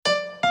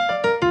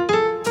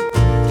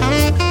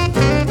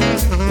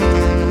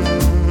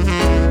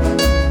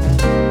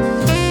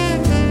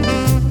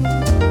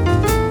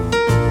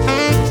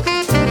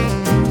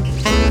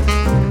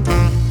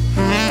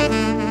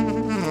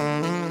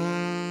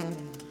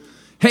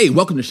Hey,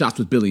 welcome to Shots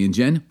with Billy and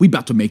Jen. We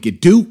about to make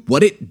it do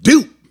what it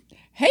do.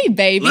 Hey,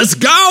 baby. Let's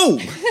go.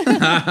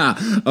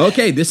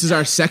 Okay, this is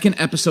our second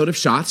episode of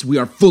Shots. We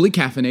are fully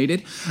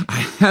caffeinated. I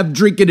have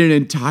drinking an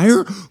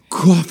entire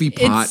coffee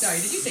pot. Sorry,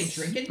 did you say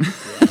drinking?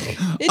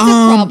 It's a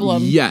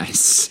problem.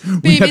 Yes.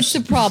 Babe, it's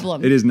a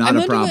problem. It is not a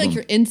problem. I'm wondering like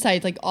your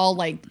insides like all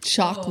like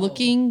chalk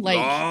looking, like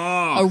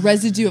a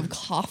residue of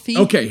coffee.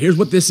 Okay, here's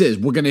what this is.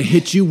 We're going to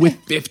hit you with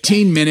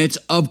 15 minutes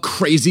of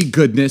crazy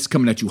goodness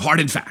coming at you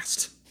hard and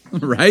fast.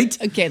 Right?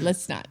 Okay,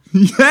 let's not.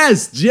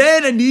 Yes,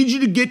 Jen, I need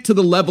you to get to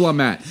the level I'm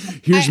at.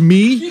 Here's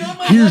me,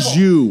 here's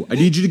level. you. I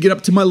need you to get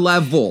up to my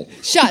level.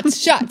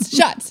 Shots. No,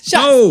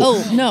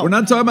 Oh, no. We're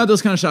not talking about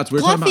those kind of shots. We're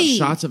talking Coffee.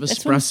 about shots of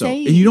That's what I'm espresso.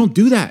 saying. And you don't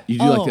do that. You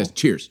do like Oh. this.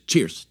 Cheers,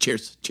 cheers,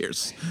 cheers,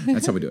 cheers.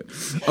 That's how we do it.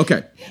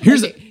 Okay,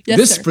 here's Okay. Yes,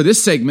 this sir. for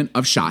this segment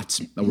of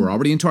shots. We're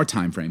already into our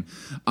time frame.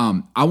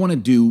 I want to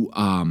do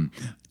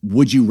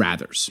would you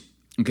rathers.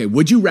 Okay,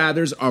 would you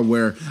rathers are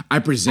where I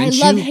present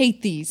you.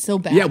 hate these so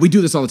bad. Yeah, we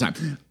do this all the time.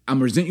 I'm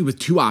going to present you with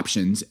two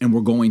options, and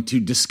we're going to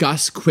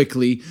discuss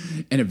quickly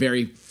in a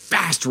very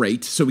fast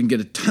rate so we can get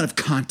a ton of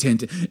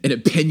content and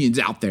opinions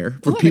out there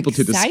for Ooh, I'm people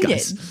to excited.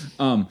 discuss.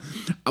 I'm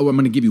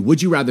going to give you,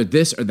 would you rather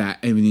this or that,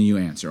 and then you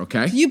answer,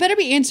 okay? You better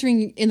be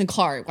answering in the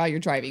car while you're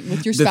driving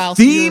with your The spouse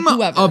theme or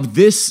whoever. of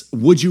this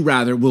would you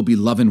rather will be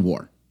love and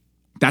war.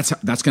 That's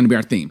going to be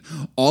our theme.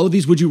 All of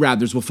these would you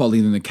rathers will fall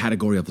either in the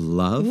category of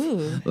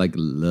love, like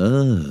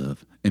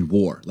love, and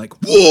war, like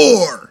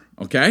war,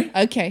 okay?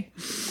 Okay,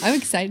 I'm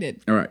excited.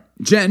 All right.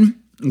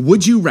 Jen,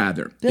 would you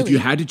rather, if Billy. you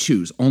had to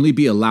choose, only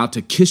be allowed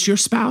to kiss your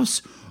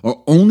spouse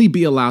or only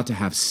be allowed to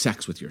have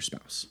sex with your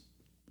spouse?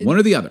 One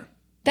or the other.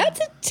 That's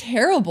a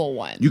terrible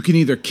one. You can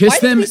either kiss Why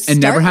did them we and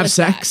never start have with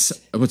sex.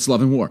 What's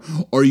love and war?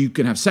 Or you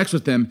can have sex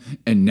with them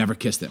and never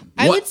kiss them.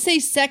 I What? would say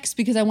sex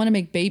because I want to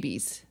make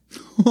babies.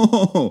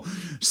 Oh,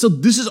 so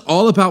this is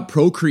all about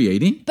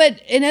procreating?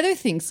 But and other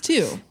things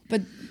too.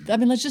 But I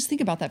mean, let's just think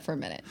about that for a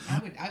minute. I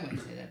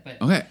wouldn't say that,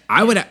 but Okay,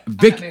 I would, not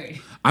Vic,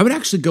 married. I would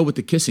actually go with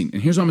the kissing,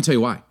 and here's what I'm gonna tell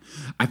you why.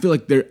 I feel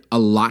like a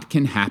lot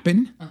can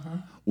happen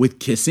with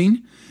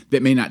kissing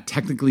that may not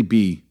technically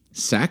be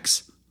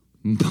sex,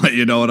 but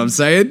you know what I'm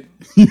saying.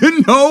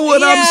 You know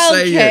what I'm Yeah,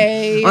 saying.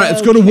 okay, All right,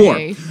 let's go to war.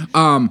 okay.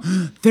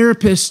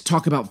 Therapists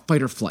talk about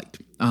fight or flight.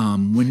 When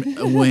I'm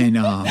going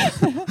into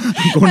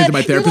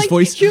my therapist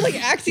voice. You're like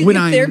acting When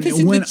the I'm therapist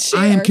in when the chair.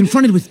 I am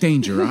confronted with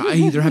danger, I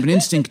either have an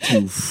instinct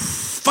to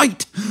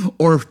fight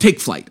or take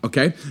flight.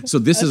 Okay, so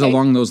this is Okay.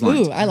 along those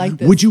lines. Ooh, I like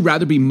this. Would you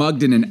rather be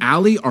mugged in an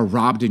alley or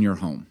robbed in your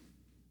home?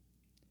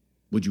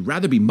 Would you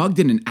rather be mugged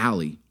in an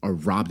alley or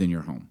robbed in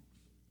your home?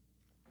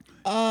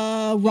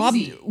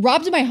 Easy.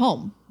 robbed in my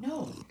home.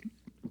 no.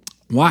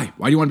 Why?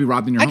 Why do you want to be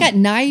robbed in your I home? got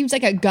knives. I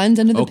got guns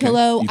under the Okay,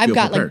 pillow. you I've feel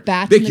got prepared. like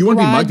bats Vic, in the you garage.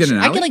 wanna be mugged in an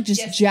I alley? can like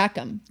just Yes. jack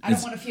them. I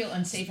don't want to feel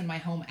unsafe in my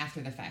home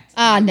after the fact.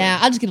 Nah.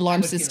 I'll just get an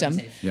alarm would feel system.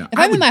 unsafe. Yeah. If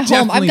I I'm would in my home,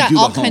 I've definitely got do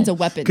all the home. kinds of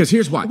weapons. 'Cause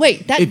here's why.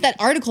 Wait, If- that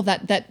article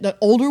that the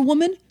older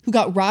woman who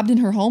got robbed in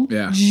her home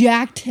Yeah.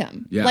 jacked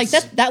him. Yes. Like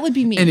that would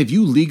be me. And if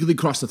you legally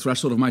cross the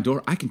threshold of my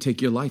door, I can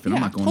take your life and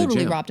I'm yeah, not going totally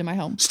to jail. robbed in my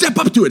home. Step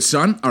up to it,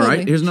 son. All right,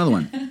 Totally. here's another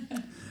one.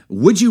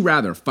 Would you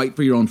rather fight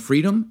for your own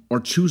freedom or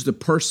choose the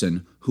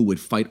person who would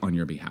fight on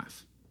your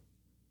behalf?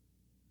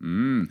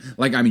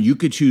 Like, I mean, you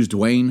could choose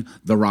Dwayne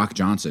 "The Rock"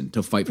 Johnson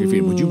to fight for your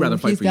freedom. Would you rather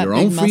fight he's for your got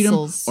own big freedom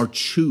muscles. or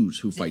choose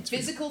who fights for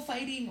you? Physical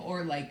fighting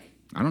or like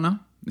I don't know.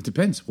 It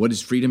depends. What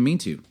does freedom mean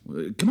to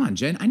you? Come on,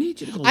 Jen. I need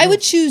you to go. I low.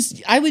 would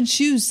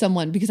choose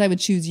someone because I would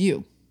choose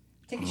you.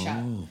 take a shot.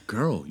 Oh,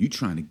 girl, you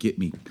trying to get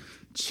me?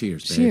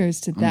 Cheers, babe.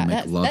 Cheers to I'm gonna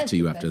that. make love That- to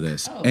you after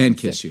this oh, and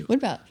kiss you. What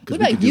about 'Cause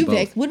we could do you, both.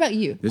 Vic? What about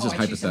you? This is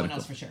I choose someone hypothetical.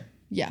 else for sure.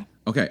 Yeah.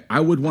 Okay, I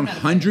would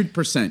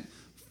 100%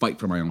 fight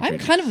for my own I'm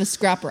freedom. kind of a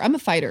scrapper. I'm a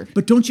fighter.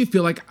 But don't you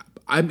feel like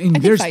I mean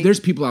can fight. there's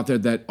people out there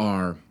that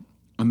are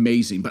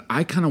amazing, but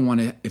I kind of want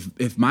to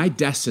if my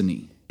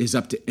destiny is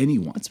up to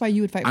anyone. That's why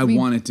you would fight for I me.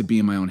 want it to be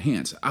in my own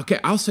hands. Okay,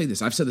 I'll say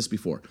this. I've said this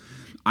before.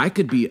 I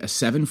could be a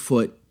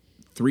 7-foot,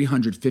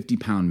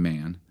 350-pound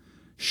man,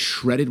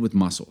 shredded with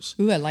muscles.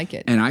 Ooh, I like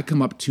it. And I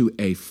come up to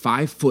a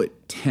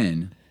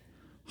 5'10",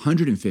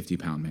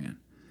 150-pound man,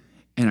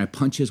 and I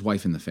punch his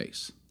wife in the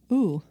face.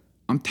 Ooh.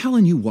 I'm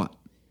telling you what,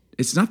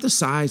 it's not the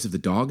size of the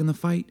dog in the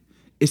fight,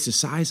 it's the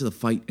size of the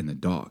fight in the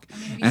dog.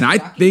 And I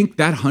think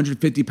that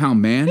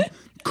 150-pound man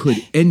could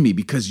end me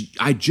because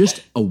I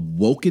just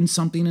awoken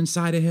something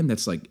inside of him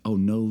that's like, oh,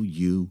 no,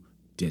 you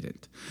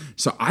didn't.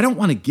 So I don't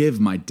want to give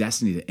my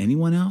destiny to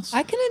anyone else.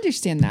 I can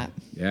understand that.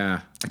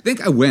 Yeah. I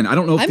think I win. I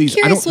don't know if I'm these,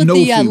 I curious don't what know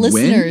the if we win.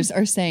 listeners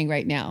are saying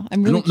right now.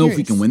 I'm I really don't know if we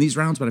curious. can win these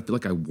rounds, but I feel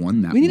like I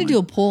won that We need to one. do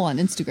a poll on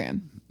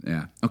Instagram.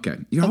 Yeah. Okay.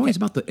 You're always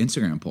about the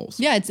Instagram polls.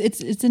 Yeah, it's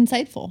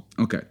insightful.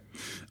 Okay.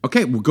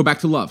 Okay, we'll go back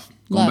to love.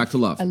 Going Love. back to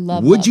love. I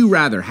love Would love. you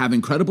rather have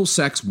incredible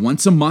sex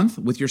once a month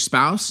with your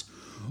spouse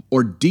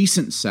or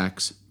decent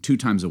sex 2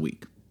 times a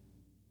week?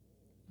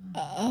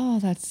 Oh,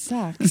 that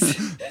sucks.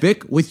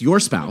 Vic, with your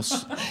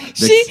spouse.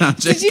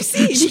 Did you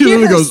see? Did you hear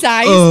literally her goes,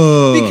 sighs?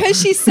 "Ugh." Because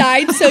she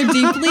sighed so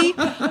deeply,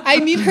 I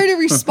need her to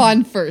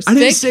respond first. I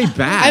didn't Vic, say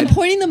bad. I'm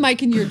pointing the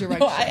mic in your direction.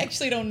 No, I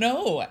actually don't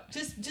know.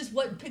 just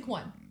what? Pick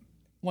one.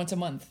 Once a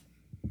month.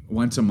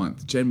 Once a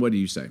month. Jen, what do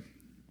you say?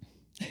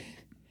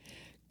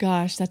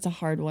 Gosh, that's a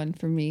hard one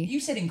for me. You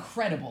said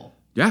incredible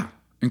Yeah,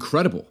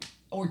 incredible.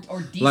 or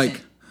decent.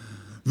 Like,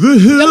 the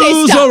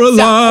hills stop, are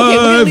stop. Okay, we're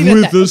gonna alive leave it at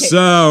with that. the Okay.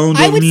 sound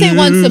I of would say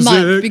once a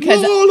month music.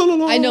 because La, la, la,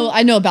 la.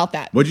 I know about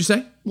that. What'd you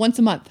say? Once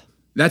a month.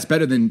 That's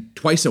better than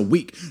twice a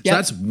week. So Yep.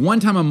 that's one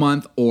time a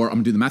month, or I'm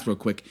gonna do the math real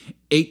quick,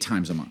 8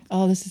 times a month.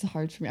 Oh, this is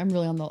hard for me. I'm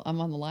on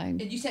the line.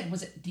 And you said,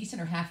 was it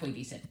decent or halfway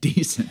decent?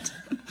 Decent.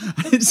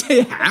 I didn't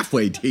say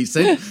halfway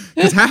decent,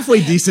 because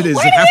halfway decent is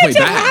Why do I halfway have to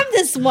bad. have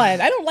this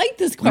one? I don't like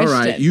this question. All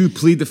right, you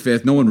plead the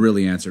fifth. No one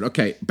really answered.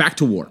 Okay, back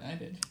to war. I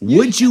did.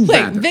 Would you Wait,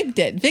 rather? Vic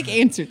did. Vic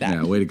answered that.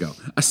 Yeah, way to go.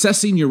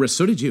 Assessing your risk.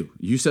 So did you.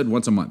 You said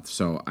once a month.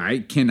 So I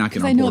cannot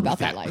get on I know board about with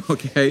that life.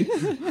 Okay,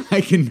 I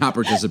cannot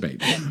participate.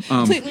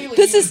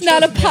 This is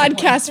not a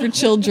podcast for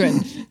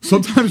children.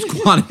 Sometimes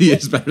quantity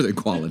is better than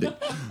quality.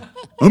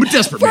 I'm a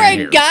desperate For man a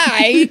here.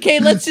 guy. Okay,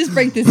 let's just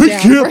break this I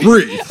down. can't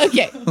breathe.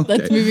 Okay,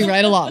 let's moving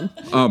right along.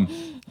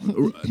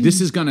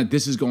 This is going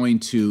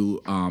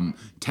to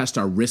test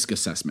our risk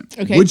assessment.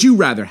 Okay. Would you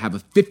rather have a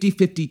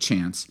 50-50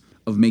 chance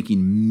of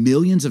making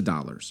millions of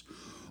dollars,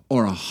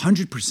 or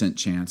 100%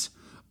 chance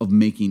of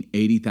making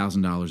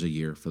 $80,000 a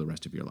year for the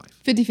rest of your life?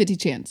 50-50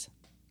 chance.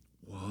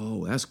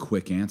 Oh, that's a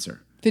quick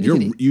answer.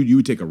 50-50. You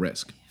would take a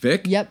risk.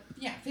 Vic? Yep.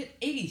 Yeah,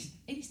 80's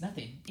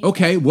nothing.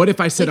 Okay, what if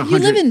I said You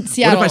 100? live in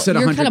Seattle. What if I said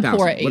You're kinda 100,000?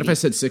 poor at What if I 80?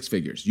 said 6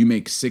 figures? You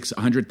make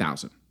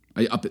 100,000.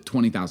 Up at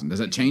 20,000. Does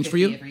that change for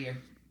 50 you? every year.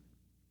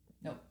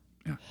 Nope.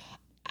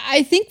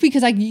 I think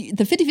because the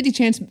 50-50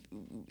 chance,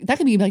 that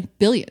could be like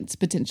billions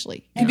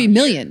potentially. It could be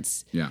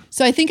millions. Yeah.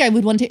 So I think I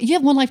would want to. You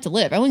have one life to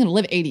live. I'm only going to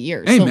live 80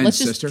 years. Amen, so let's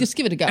sister. just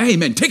give it a go.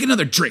 Amen. Take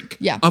another drink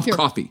Yeah, of here.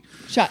 coffee.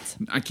 Shots.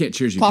 I can't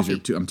cheers you because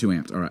Coffee. I'm too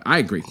amped. All right, I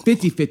agree.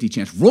 50-50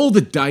 chance. Roll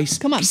the dice.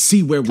 Come on.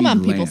 See where Come we on,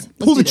 land. peoples. Let's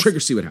Pull do the this. trigger,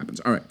 see what happens.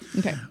 All right.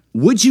 Okay.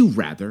 Would you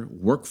rather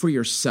work for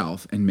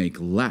yourself and make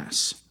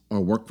less,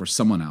 or work for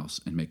someone else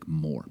and make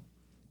more?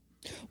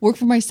 Work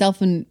for myself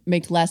and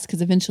make less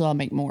because eventually I'll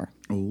make more.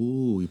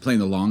 Ooh, you're playing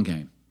the long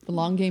game. The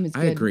long game is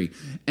good. I agree.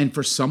 And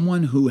for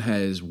someone who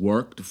has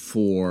worked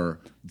for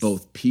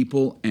both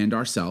people and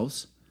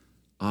ourselves,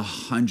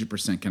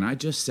 100%. Can I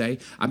just say,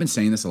 I've been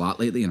saying this a lot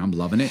lately and I'm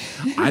loving it.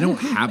 I don't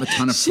have a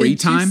ton of free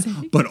Should you time,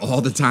 say? but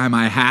all the time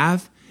I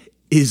have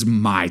is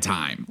my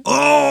time.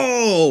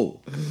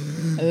 Oh,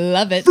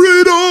 Love it.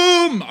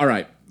 freedom. All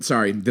right.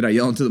 Sorry, did I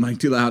yell into the mic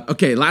too loud?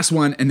 Okay, last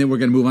one, and then we're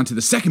going to move on to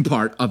the second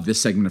part of this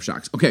segment of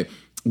Shocks. Okay,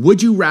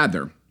 would you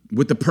rather,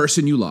 with the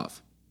person you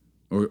love,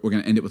 or we're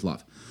going to end it with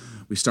love.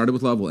 We started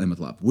with love, we'll end with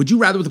love. Would you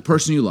rather, with the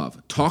person you love,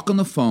 talk on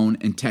the phone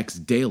and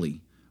text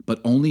daily,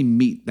 but only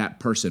meet that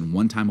person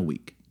one time a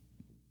week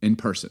in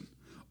person?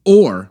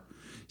 Or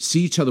see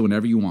each other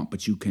whenever you want,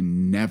 but you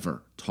can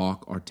never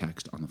talk or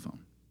text on the phone?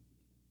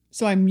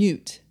 So I'm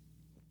mute.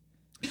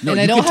 No,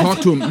 And I you don't can have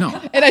talk to him.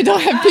 No. And I don't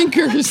have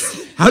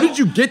fingers. How did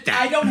you get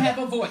I that? don't have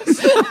a voice.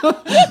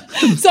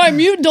 So I'm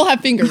mute and don't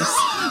have fingers.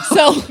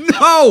 So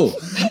No.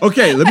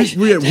 Okay, let me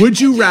read it. Would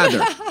you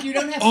rather You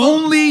don't have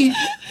only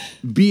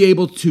be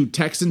able to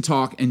text and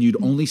talk, and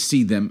you'd only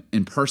see them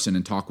in person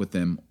and talk with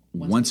them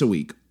once a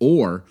week,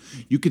 or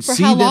you could for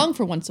see how them long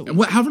for once a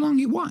week? however long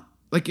you want.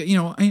 Like, you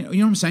know what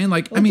I'm saying?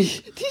 Like, I mean,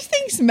 These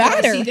things I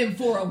matter. see them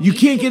for a week. you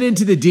can't get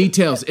into the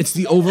details. It's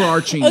the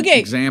overarching Okay,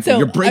 example. so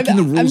You're breaking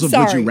the I'm rules of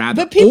would sorry, you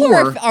rather. But people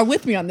or, are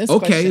with me on this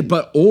okay,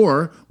 question.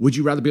 or would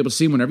you rather be able to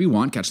see them whenever you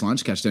want, catch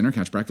lunch, catch dinner,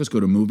 catch breakfast,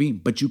 go to a movie,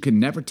 but you can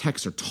never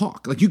text or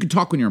talk. Like, you can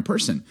talk when you're in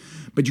person,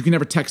 but you can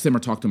never text them or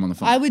talk to them on the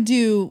phone. I would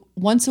do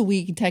once a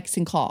week text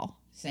and call.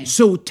 Same.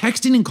 So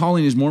texting and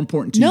calling is more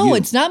important to you. No,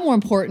 it's not more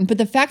important. But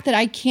the fact that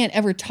I can't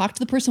ever talk to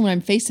the person when I'm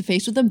face to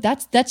face with them,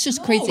 that's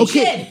just crazy.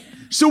 Okay.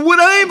 So what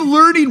I am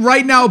learning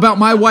right now about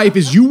my wife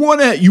is you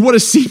wanna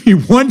see me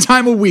one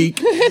time a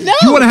week. No.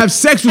 You wanna have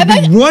sex with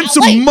me once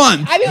a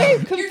month. I'm very You're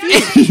not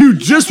confused. saying- You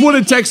just want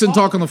to text and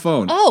talk on the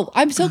phone. Oh,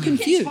 I'm so You can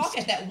confused. talk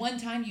at that one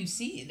time you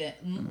see that.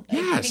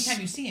 Yes.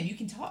 Anytime you see him, you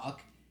can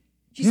talk.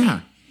 She's Yeah.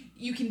 saying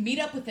you can meet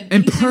up with them In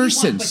anytime you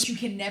person. want, but you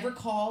can never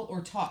call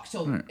or talk.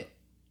 So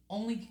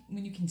only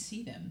when you can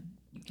see them,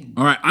 you can.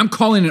 All right, I'm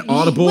calling it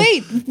audible.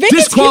 Wait, Vic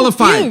is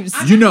disqualified. confused.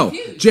 I'm You know,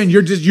 confused. Jen,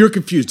 you're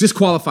confused.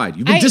 Disqualified.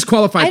 You've been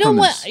disqualified I don't from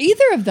want this.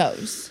 either of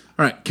those.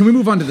 All right, can we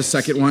move on to the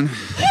second one?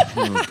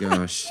 Oh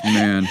gosh,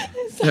 man,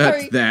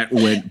 Sorry. that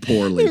went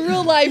poorly.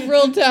 Real life,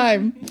 real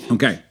time.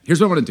 Okay,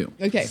 here's what I want to do.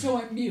 Okay. So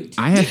I'm mute.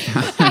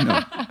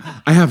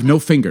 I have no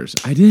fingers.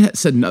 I didn't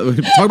said no.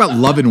 Talk about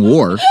love and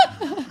war.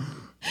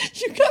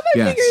 You cut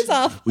my Yes. fingers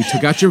off. We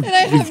took out your And I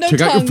have no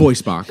took out your tongue.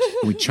 voice box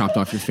and we chopped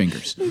off your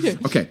fingers.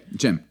 Okay,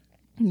 Jim.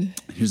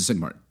 Here's the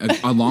second part.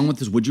 Along with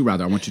this, would you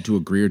rather? I want you to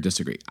agree or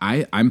disagree.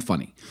 I'm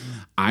funny.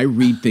 I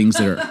read things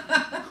that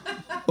are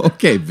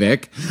okay,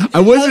 Vic. I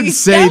wasn't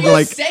saying never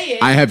like say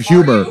it, I have are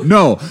humor. you?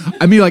 No,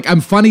 I mean like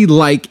I'm funny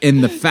like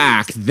in the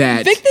fact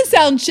that Vic the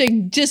sound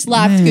chick just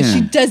laughed because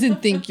she Man.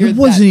 doesn't think you're it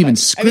wasn't that even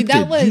funny. scripted. I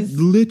mean, that was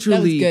You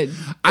literally. that was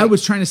good. I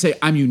was trying to say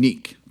I'm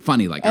unique,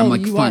 funny. Like I'm Oh,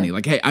 like you funny. are.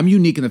 Like hey, I'm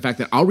unique in the fact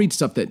that I'll read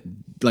stuff that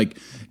like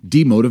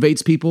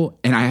demotivates people,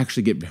 and I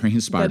actually get very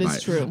inspired That by is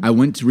it. true. I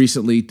went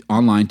recently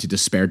online to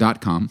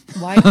despair.com.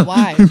 Why?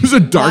 Why? It was a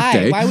dark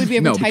day. Why would we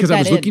ever No, type because that I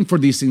was in? looking for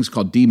these things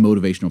called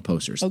demotivational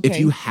posters. If Okay.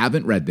 you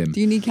haven't read them, Do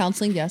you need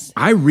counseling? Yes.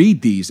 I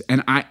read these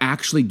and I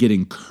actually get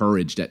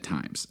encouraged at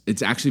times.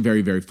 It's actually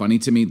very, very funny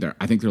to me.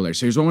 I think they're hilarious.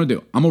 So here's what I'm going to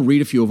do. I'm going to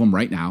read a few of them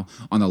right now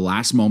on the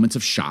last moments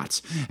of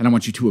shots, and I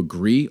want you to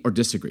agree or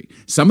disagree.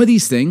 Some of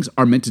these things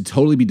are meant to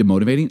totally be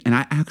demotivating, and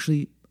I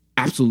actually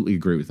absolutely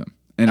agree with them.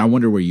 And I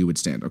wonder where you would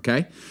stand,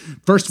 okay?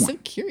 First one. So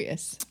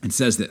curious. It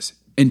says this: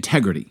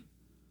 integrity.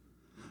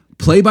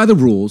 Play by the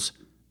rules,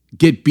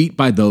 get beat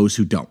by those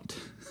who don't.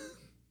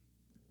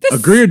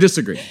 Agree or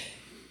disagree?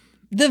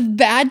 The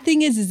bad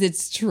thing is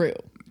it's true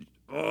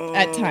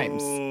at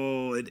times.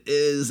 Oh, it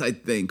is, I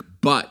think.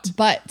 But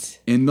But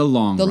in the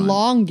long the run,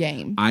 long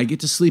game, I get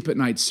to sleep at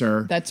night,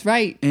 sir. that's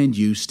right. And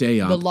you stay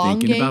The up long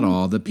thinking game, about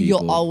all the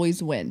people. you'll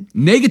always win.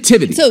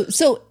 Negativity.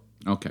 So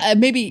okay.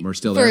 maybe We're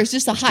still for there.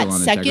 just a We're still hot on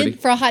second. integrity.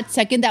 For a hot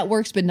second, that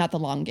works, but not the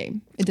long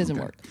game. It doesn't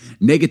work.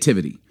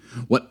 Negativity.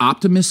 What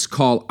optimists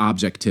call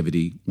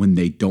objectivity when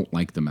they don't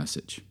like the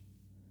message.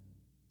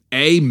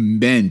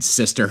 Amen,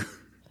 sister.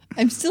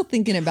 I'm still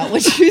thinking about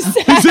what you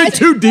said. Is it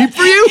too deep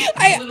for you?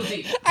 A little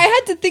deep. I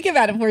had to think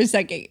about it for a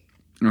second.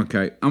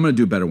 Okay, I'm going to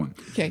do a better one.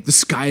 Okay. The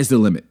sky is the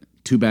limit.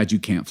 Too bad you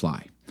can't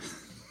fly.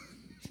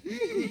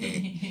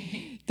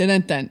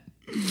 Dun, dun.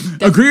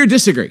 Agree or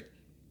disagree?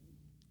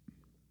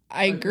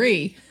 I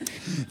agree.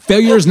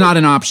 Failure is not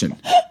an option.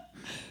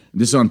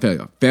 This is on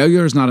failure.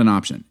 Failure is not an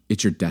option.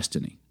 It's your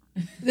destiny.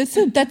 That's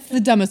the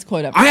dumbest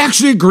quote ever. I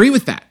actually agree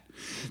with that.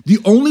 The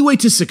only way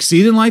to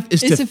succeed in life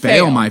is Is to to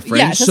fail, fail. my friend.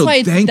 Yeah, that's so why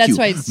it's- thank that's you.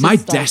 why it's My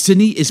just like-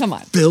 destiny is come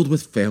on. filled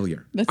with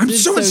failure. That's I'm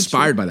just so so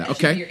inspired true. by that. That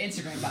should be Okay. your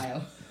Instagram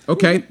bio.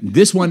 Okay.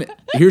 This one,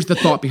 here's the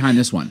thought behind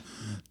this one.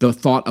 The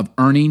thought of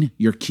earning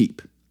your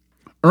keep.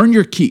 Earn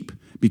your keep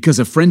because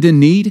a friend in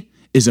need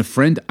is a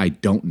friend I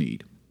don't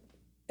need.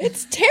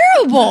 It's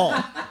terrible.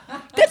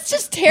 That's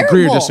just terrible.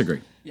 Agree or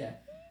disagree? Yeah.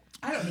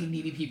 I don't need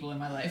needy people in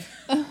my life.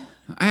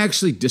 I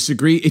actually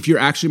disagree. If you're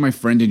actually my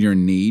friend and you're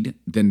in need,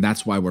 then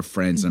that's why we're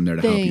friends and I'm there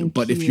to help you. Thank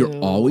But if you're you.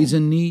 always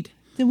in need,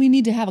 Then we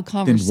need to have a then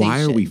conversation.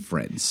 why are we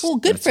friends? Well,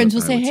 good That's friends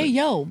will what I say, would "Hey,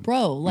 yo,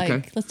 bro, like,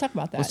 Okay. let's talk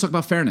about that." Let's talk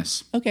about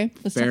fairness. Okay,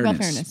 let's talk about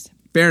fairness.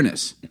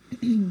 Fairness.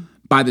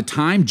 By the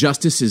time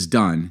justice is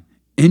done,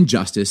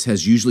 injustice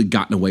has usually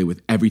gotten away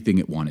with everything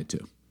it wanted to.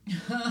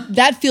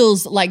 That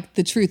feels like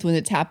the truth when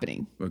it's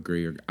happening.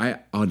 Agree. I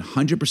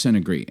 100%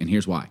 agree. And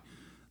here's why.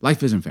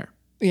 Life isn't fair.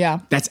 Yeah.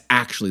 That's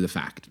actually the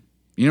fact.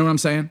 You know what I'm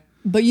saying?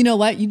 But you know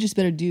what? You just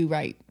better do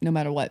right no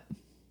matter what.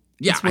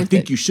 Yeah, It's I worth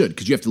think it. you should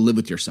because you have to live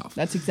with yourself.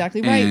 That's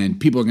exactly right. And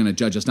people are going to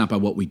judge us not by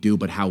what we do,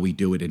 but how we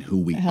do it and who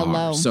we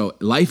Hello. are. So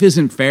life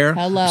isn't fair.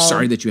 Hello. I'm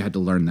sorry that you had to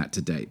learn that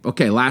today.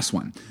 Okay, last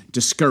one.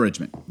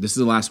 Discouragement. This is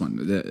the last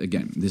one.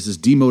 Again, this is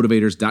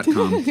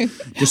demotivators.com. We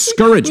want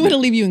Discouragement. to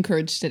leave you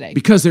encouraged today.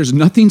 Because there's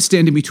nothing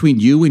standing between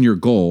you and your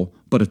goal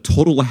but a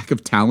total lack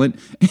of talent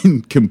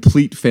and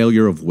complete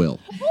failure of will.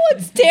 Oh,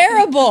 it's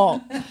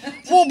terrible.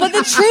 Well, but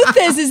the truth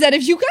is that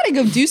if you got to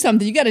go do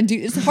something, you got to do.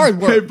 It's hard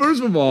work. Okay,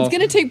 first of all, It's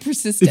going to take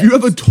persistence. if you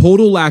have a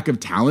total lack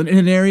of talent in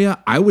an area,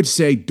 I would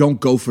say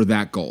don't go for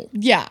that goal.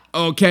 yeah.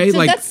 Okay, So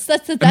like that's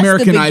the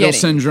American Idol beginning.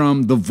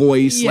 syndrome, The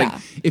Voice. Yeah.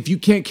 Like if you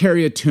can't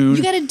carry a tune,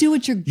 You got to do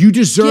what you're. you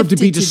deserve to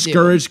be gifted to do.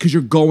 discouraged because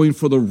you're going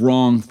for the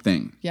wrong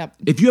thing. Yep.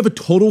 If you have a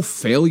total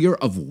failure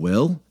of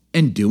will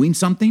in doing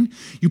something,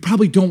 you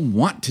probably don't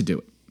want to do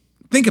it.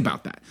 Think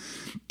about that.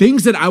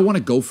 Things that I want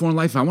to go for in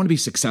life, I want to be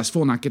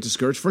successful and not get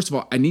discouraged. First of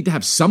all, I need to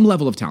have some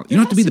level of talent. You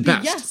don't have to be the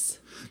best. Yes.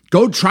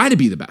 Go try to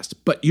be the best,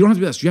 but you don't have to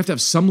be the best. You have to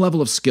have some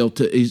level of skill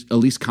to at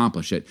least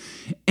accomplish it.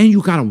 And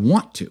you got to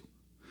want to.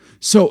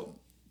 So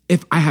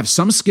if I have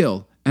some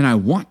skill and I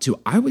want to,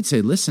 I would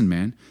say, listen,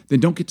 man, then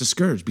don't get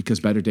discouraged because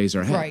better days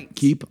are ahead. Right.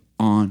 Keep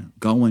on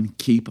going.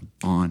 Keep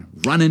on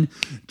running.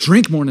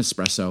 Drink more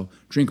Nespresso.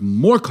 Drink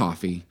more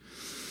coffee.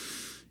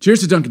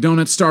 Cheers to Dunkin'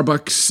 Donuts,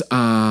 Starbucks,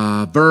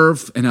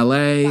 Verve in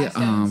LA,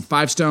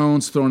 Five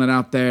Stones, throwing it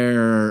out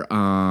there,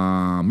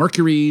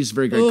 Mercury's,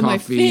 very great Ooh, my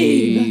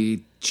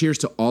coffee. Cheers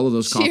to all of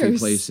those coffee Cheers.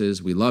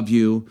 places. We love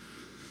you.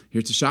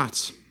 Here's to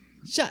shots.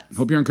 Shut.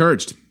 Hope you're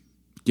encouraged.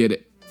 Get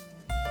it.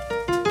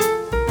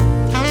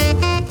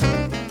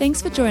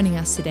 Thanks for joining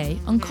us today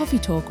on Coffee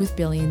Talk with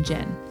Billy and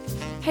Jen.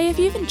 Hey, if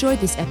you've enjoyed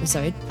this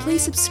episode,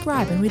 please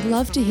subscribe and we'd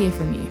love to hear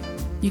from you.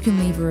 You can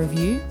leave a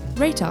review,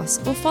 rate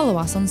us, or follow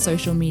us on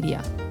social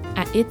media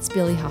at It's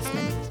Billy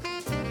Huffman.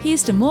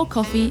 Here's to more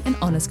coffee and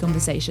honest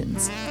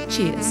conversations.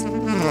 Cheers.